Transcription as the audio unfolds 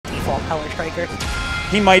default color striker.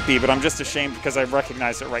 He might be, but I'm just ashamed because I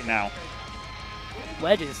recognize it right now.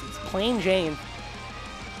 Wedges, it's plain Jane.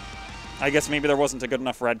 I guess maybe there wasn't a good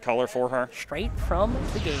enough red color for her. Straight from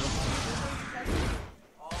the game.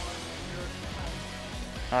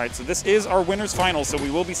 All right, so this is our winner's final, so we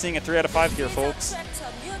will be seeing a 3 out of 5 here, folks.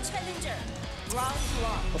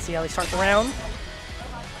 We'll see how they start the round.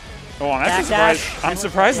 Oh, I'm actually surprised. I'm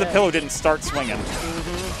surprised the pillow didn't start swinging.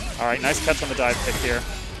 All right, nice catch on the dive kick here.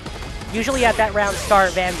 Usually at that round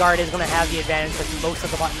start, Vanguard is going to have the advantage with most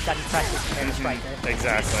of the buttons that he presses compared to Striker.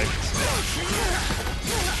 Exactly.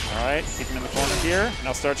 All right, keep him in the corner here.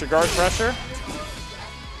 Now start your guard pressure.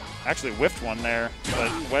 Actually whiffed one there,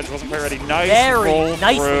 but Wedge wasn't quite ready. Nice roll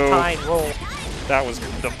nicely through. timed roll. That was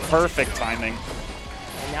the perfect timing.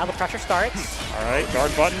 And now the pressure starts. All right,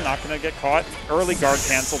 guard button, not going to get caught. Early guard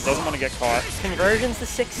cancel, doesn't want to get caught. Conversions to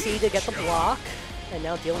 6C to get the block. And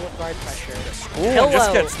now dealing with guard pressure. Ooh,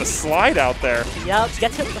 just gets the slide out there. Yep,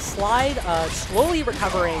 gets hit with the slide, slowly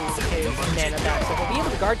recovering his mana back, so he'll be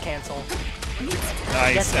able to guard cancel.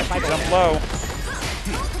 Nice, empty jump low.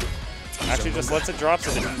 Actually just lets it drop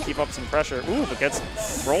so that he can keep up some pressure. Ooh, but gets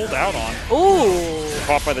rolled out on. Ooh!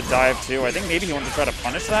 Caught by the dive too. I think maybe he wanted to try to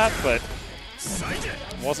punish that, but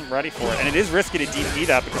wasn't ready for it. And it is risky to DP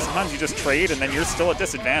that because sometimes you just trade and then you're still at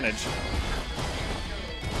disadvantage.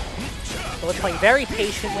 Duel playing very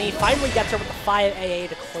patiently, finally gets her with the 5 AA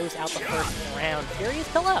to close out the first round.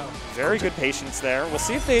 FuriousPillow. Very good patience there. We'll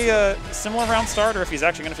see if they similar round start or if he's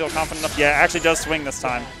actually going to feel confident enough. Yeah, actually does swing this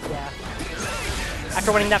time. Yeah.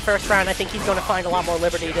 After winning that first round, I think he's going to find a lot more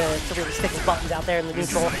liberty to really stick his buttons out there in the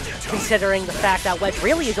neutral, considering the fact that Wedge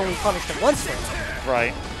really is only punished in one swing.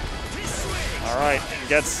 Right. All right,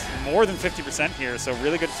 gets more than 50% here, so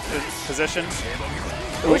really good position.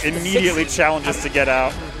 Ooh, immediately challenges to get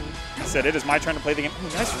out. He said, it is my turn to play the game. Ooh,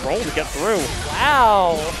 nice roll to get through.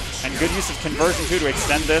 Wow. And good use of conversion, too, to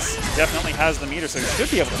extend this. Definitely has the meter, so he should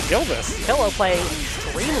be able to kill this. Pillow playing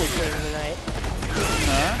extremely clean tonight.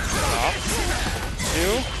 Stop.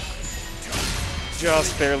 2.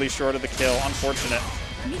 Just barely short of the kill. Unfortunate.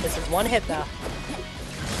 This is one hit, though.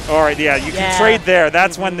 All right, yeah, you can trade there.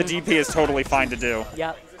 That's when the DP is totally fine to do.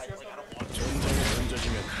 Yep.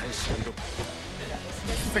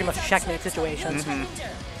 Pretty much a checkmate situation.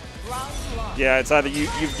 Yeah, it's either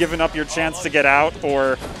you've given up your chance to get out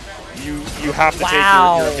or you have to take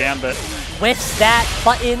your gambit. Whiffs that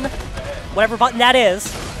button, whatever button that is,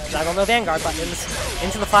 I don't know Vanguard buttons,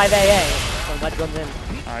 into the 5 AA when Wedge comes in.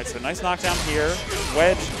 All right, so nice knockdown here.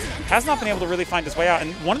 Wedge has not been able to really find his way out.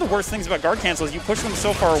 And one of the worst things about guard cancel is you push them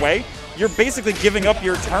so far away, you're basically giving up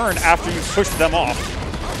your turn after you've pushed them off.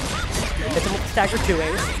 Hit them with the stagger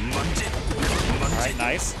 2As. All right,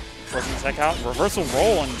 nice. Working the tech out, reversal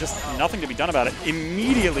roll, and just nothing to be done about it.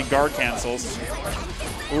 Immediately guard cancels.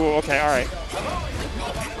 Ooh, okay, all right.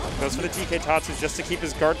 Goes for the TK Tatsu just to keep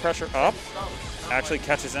his guard pressure up. Actually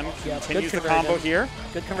catches him, continues the combo here.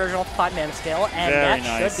 Good conversion off the 5 mana scale, and Very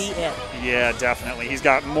that nice. should be it. Yeah, definitely. He's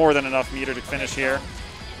got more than enough meter to finish here.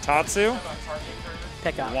 Tatsu.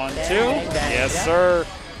 Pick up. 1, 2. Bang, bang, bang. Yes, sir.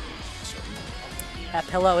 That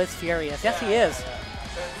pillow is furious. Yes, he is.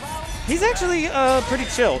 He's actually pretty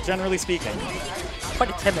chill, generally speaking. Quite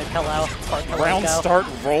a timid pillow. Round start,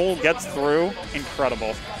 roll, gets through.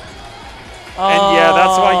 Incredible. Oh. And yeah,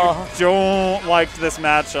 that's why you don't like this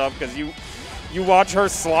matchup, because you watch her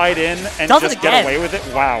slide in and just get away with it.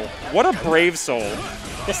 Wow. What a brave soul.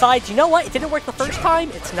 Decides, you know what? It didn't work the first time.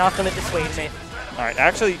 It's not going to dissuade me. All right.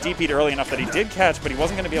 Actually DP'd early enough that he did catch, but he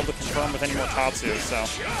wasn't going to be able to confirm with any more Tatsu, so.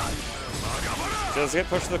 Does get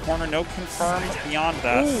pushed to the corner. No confirm beyond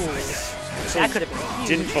that. Ooh, that could have been huge.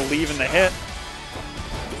 Didn't believe in the hit.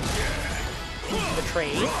 The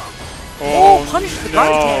trade. Oh, punish the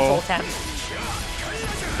guard cancel attempt.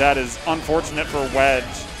 That is unfortunate for Wedge.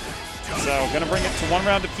 So, gonna bring it to 1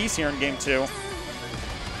 round apiece here in game 2.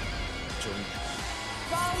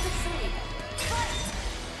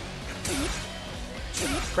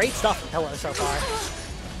 Great stuff from Pillow so far.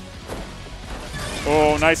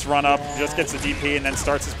 Oh, nice run up. Just gets the DP and then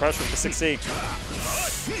starts his pressure with the 6C.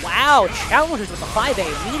 Wow, challenges with the 5A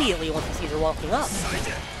immediately once he sees her walking up.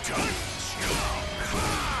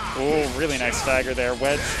 Oh, really nice stagger there.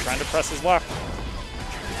 Wedge trying to press his luck.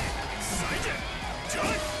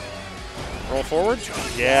 Roll forward.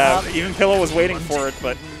 Yeah, even Pillow was waiting for it,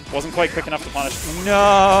 but wasn't quite quick enough to punish.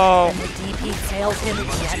 No! And the DP fails him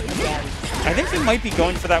yet again. I think he might be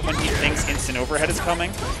going for that when he thinks instant overhead is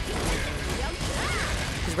coming.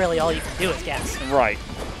 Because really all you can do is guess. Right.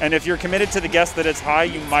 And if you're committed to the guess that it's high,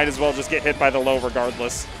 you might as well just get hit by the low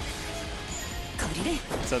regardless.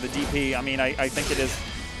 So the DP, I mean, I think it is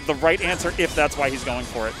the right answer if that's why he's going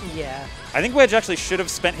for it. Yeah. I think Wedge actually should have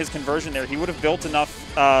spent his conversion there. He would have built enough.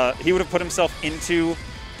 He would have put himself into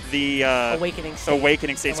the awakening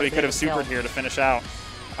state so he could have supered here to finish out.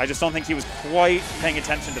 I just don't think he was quite paying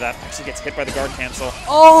attention to that. Actually gets hit by the guard cancel.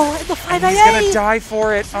 Oh, the 5AA! He's going to die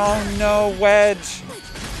for it. Oh, no, Wedge.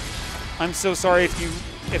 I'm so sorry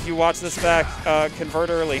if you watch this back. Convert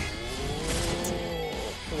early.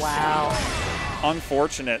 Wow.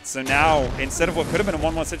 Unfortunate. So now, instead of what could have been a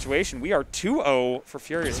 1-1 situation, we are 2-0 for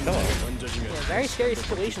FuriousPillow. Yeah, very scary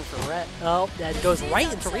situation for Rhett. Oh, that goes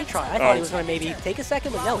right into retry. I thought he was going to maybe take a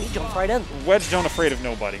second, but no, he jumped right in. Wedge don't afraid of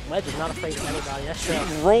nobody. Wedge is not afraid of anybody. That's true.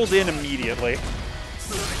 He rolled in immediately.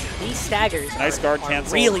 These staggers nice guard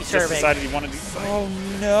cancel. Really just serving. Decided he wanted to. Oh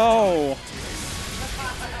no!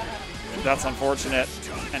 That's unfortunate.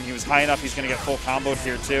 And he was high enough. He's going to get full comboed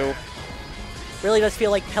here too. Really does feel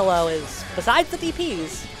like Pillow is, besides the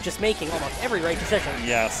DPs, just making almost every right decision.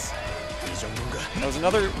 Yes. That was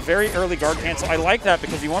another very early guard cancel. I like that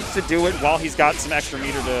because he wants to do it while he's got some extra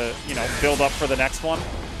meter to, build up for the next one.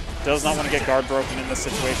 Does not want to get guard broken in this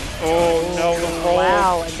situation. Oh no, the roll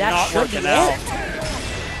wow, and that not working out.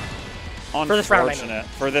 For this round, unfortunate.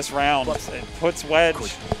 For this round, Whoops. it puts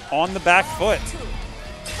Wedge on the back foot.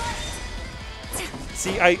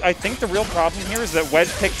 See, I think the real problem here is that Wedge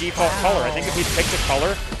picked default color. I think if he'd picked a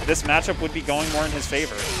color, this matchup would be going more in his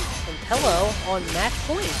favor. And Pillow on match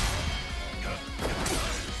point.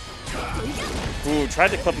 Ooh, tried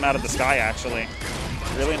to clip him out of the sky, actually.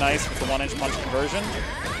 Really nice with the 1-inch punch conversion.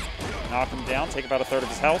 Knock him down, take about a third of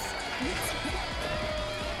his health.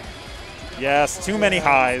 Yes, too many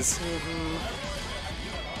highs.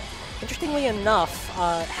 Interestingly enough,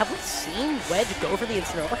 have we seen Wedge go for the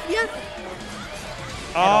instant overhead yet?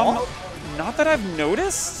 Not that I've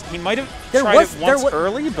noticed. He might have tried it once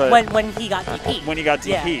early, but when he got DP'd. When he got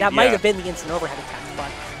DP'd, yeah, that might have been the instant overhead attack.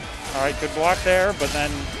 But all right, good block there, but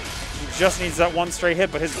then he just needs that one straight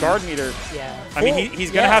hit. But his guard meter. Yeah. I mean,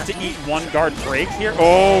 he's gonna have to eat one guard break here.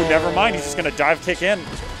 Oh, never mind. He's just gonna dive kick in.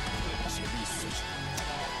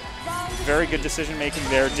 Very good decision making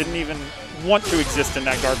there. Didn't even want to exist in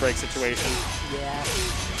that guard break situation. Yeah.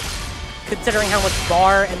 Considering how much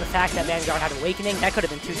bar and the fact that Vanguard had Awakening, that could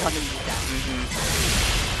have been too tough to eat that.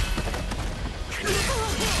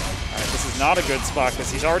 All right, this is not a good spot because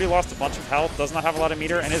he's already lost a bunch of health, does not have a lot of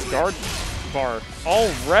meter, and his guard bar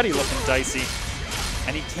already looking dicey.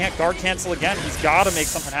 And he can't guard cancel again. He's got to make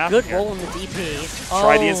something happen Good here. roll in the DP.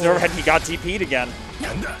 Try the instant overhead, and he got DP'd again.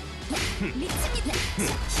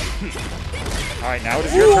 All right, now it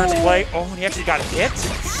is your turn to play. Oh, and he actually got hit.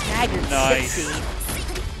 Staggered Nice. 60.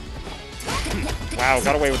 Wow,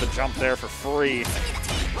 got away with a jump there for free.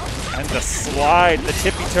 And the slide, the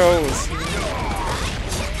tippy toes.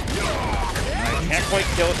 Right, can't quite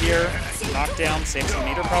kill here. Knockdown, save some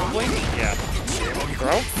meter probably. Yeah.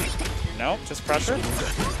 Throw? No, just pressure.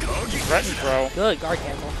 Threaten throw. Good guard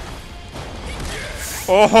cancel.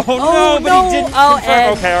 Oh, no, but he didn't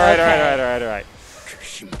confirm. Okay, all right.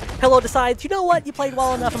 Pillow decides, you know what, you played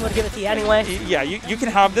well enough, I'm going to give it to you anyway. Yeah, you can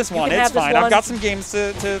have this one. It's fine. I've got some games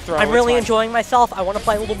to throw. I'm really enjoying myself. I want to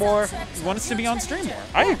play a little more. You want us to be on stream more.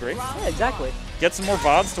 I agree. Yeah, exactly. Get some more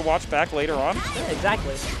VODs to watch back later on. Yeah,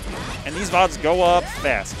 exactly. And these VODs go up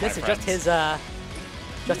fast. This is just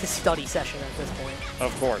his study session at this point.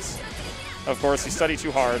 Of course. Of course, you study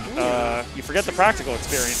too hard. You forget the practical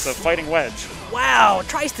experience of fighting Wedge. Wow,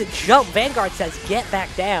 tries to jump. Vanguard says, get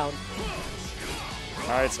back down.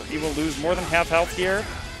 All right, so he will lose more than half health here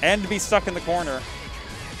and be stuck in the corner.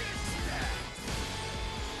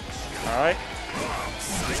 All right.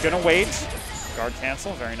 He's going to wait. Guard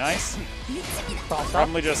cancel, very nice.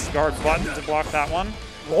 Probably just guard button to block that one.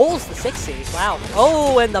 Rolls the 60. Wow.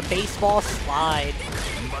 Oh, and the baseball slide.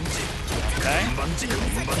 Okay.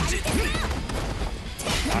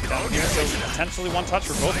 Knockdown here, so potentially one touch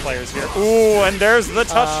for both players here. Ooh, and there's the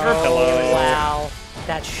touch for Pillow. Wow.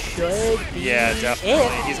 That should be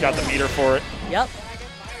definitely. He's got the meter for it. Yep.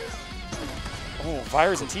 Oh,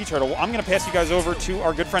 Virus and T-Turtle. I'm going to pass you guys over to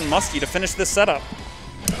our good friend Musty to finish this setup.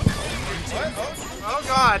 Oh,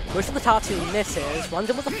 God. Goes for the Tatsu, misses. Runs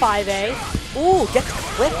in with a 5A. Ooh, gets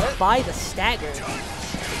clipped by the stagger.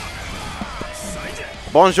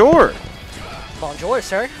 Bonjour. Bonjour,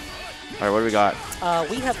 sir. All right, what do we got?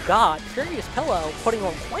 We have got FuriousPillow putting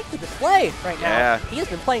on quite the display right now. Yeah. He has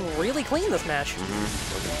been playing really clean this match.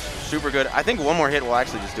 Super good. I think one more hit will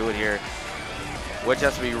actually just do it here. Wedge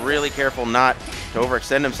has to be really careful not to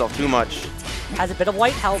overextend himself too much. has a bit of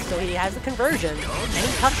white health, so he has the conversion.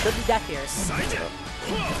 Any touch should be death here.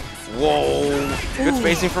 Whoa. Good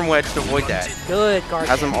spacing from Wedge to avoid that. Good guard.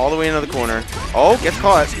 Has him all the way into the corner. Oh, gets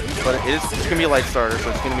caught. But it's going to be a light starter, so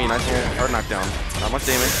it's going to be a nice hard knockdown. Not much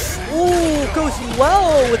damage. Ooh, goes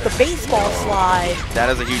low with the baseball slide. That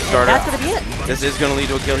is a huge starter. That's going to be it. This is going to lead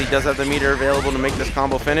to a kill. He does have the meter available to make this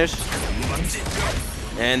combo finish.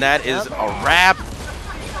 And that is a wrap.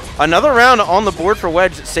 Another round on the board for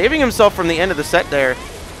Wedge, saving himself from the end of the set there.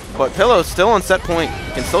 But Pillow's still on set point.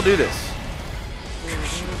 He can still do this.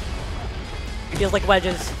 Feels like Wedge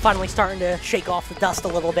is finally starting to shake off the dust a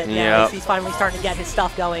little bit now. He's finally starting to get his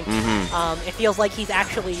stuff going. It feels like he's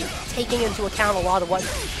actually taking into account a lot of what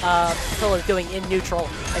Pillow is doing in neutral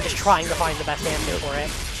and just trying to find the best answer for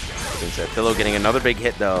it. Pillow getting another big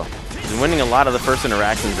hit, though. He's winning a lot of the first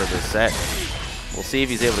interactions of this set. We'll see if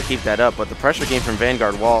he's able to keep that up. But the pressure game from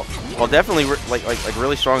Vanguard, while definitely like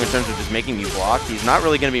really strong in terms of just making you block, he's not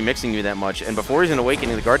really going to be mixing you that much. And before he's in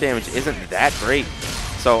Awakening, the guard damage isn't that great.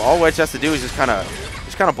 So all Wedge has to do is just kind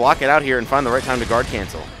of block it out here and find the right time to guard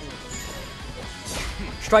cancel.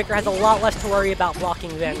 Striker has a lot less to worry about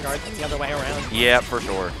blocking Vanguard than the other way around. Yeah, for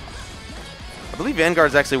sure. I believe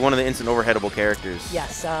Vanguard's actually one of the instant overheadable characters.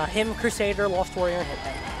 Yes, him, Crusader, Lost Warrior, and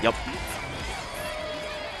Hitman. Yep.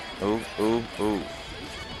 Ooh, ooh, ooh.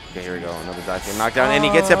 Okay, here we go. Another dive kick knockdown, and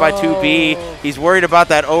he gets hit by 2B. He's worried about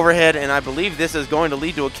that overhead, and I believe this is going to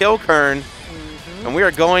lead to a kill, Kern. And we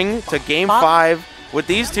are going to Game 5. With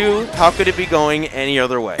these two, how could it be going any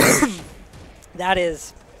other way? That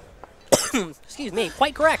is, excuse me,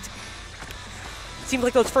 quite correct. It seems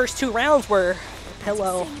like those first 2 rounds were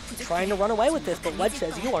Pillow trying to run away with this, but Wedge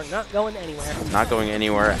says you are not going anywhere. Not going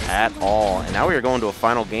anywhere at all. And now we are going to a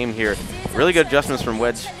final game here. Really good adjustments from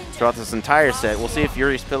Wedge throughout this entire set. We'll see if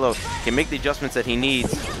FuriousPillow can make the adjustments that he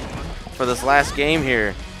needs for this last game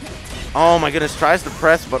here. Oh my goodness, tries to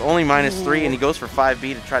press, but only -3, and he goes for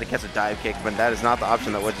 5B to try to catch a dive kick, but that is not the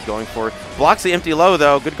option that Wedge is going for. Blocks the empty low,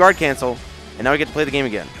 though. Good guard cancel. And now we get to play the game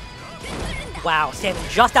again. Wow, standing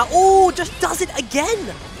just out. Oh, just does it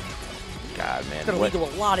again. God, man. It's going to lead to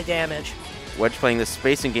a lot of damage. Wedge playing this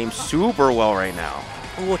spacing game super well right now.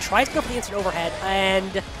 Ooh, tries to go for the instant overhead,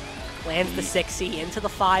 and lands the 6C into the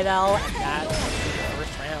 5L, and that's the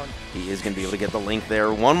first round. He is going to be able to get the link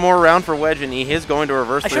there. One more round for Wedge, and he is going to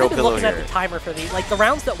reverse I should have been Pillow looking here. at the timer for these. Like, the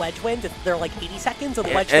rounds that Wedge wins, they're like 80 seconds, or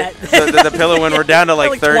the Wedge that... the Pillow win, we're down to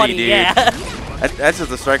like 30, 20, dude. Yeah. That's just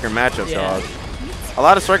the Striker matchup, dog. A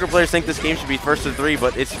lot of Striker players think this game should be first to 3,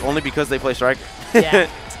 but it's only because they play Striker. Yeah.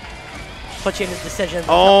 Put you in his decision.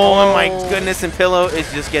 Oh, my goodness, and Pillow is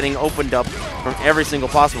just getting opened up from every single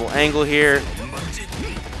possible angle here.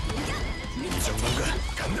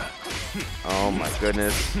 Oh my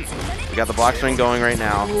goodness. We got the block string going right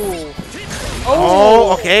now. Ooh.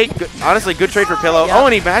 Oh, okay. Good. Honestly, good trade for Pillow. Yep. Oh,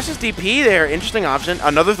 and he bashes DP there. Interesting option.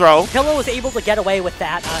 Another throw. Pillow was able to get away with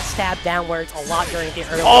that stab downwards a lot during the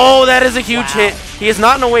early. Oh, that is a huge hit. He is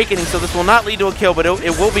not an Awakening, so this will not lead to a kill, but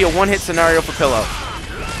it will be a one-hit scenario for Pillow.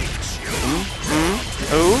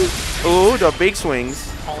 Ooh, the big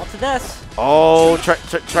swings. All to this. Oh,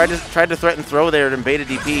 tried to threaten throw there and bait a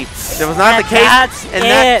DP. That was not the case. And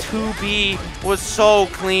that 2B was so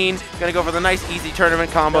clean. Gonna go for the nice easy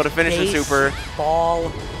tournament combo to finish the super.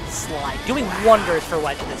 Ball slide. Doing wonders for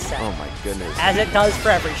Wedge this set. Oh my goodness. As it does for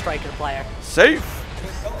every Striker player. Safe.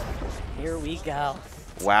 Here we go.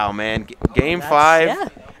 Wow, man. Game 5. Yeah.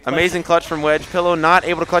 Amazing clutch from Wedge. Pillow not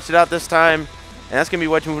able to clutch it out this time. And that's going to be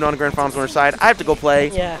Wedge moving on to Grand Finals winner side. I have to go play.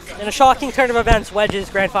 Yeah. In a shocking turn of events, Wedge's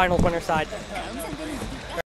Grand Finals winner side.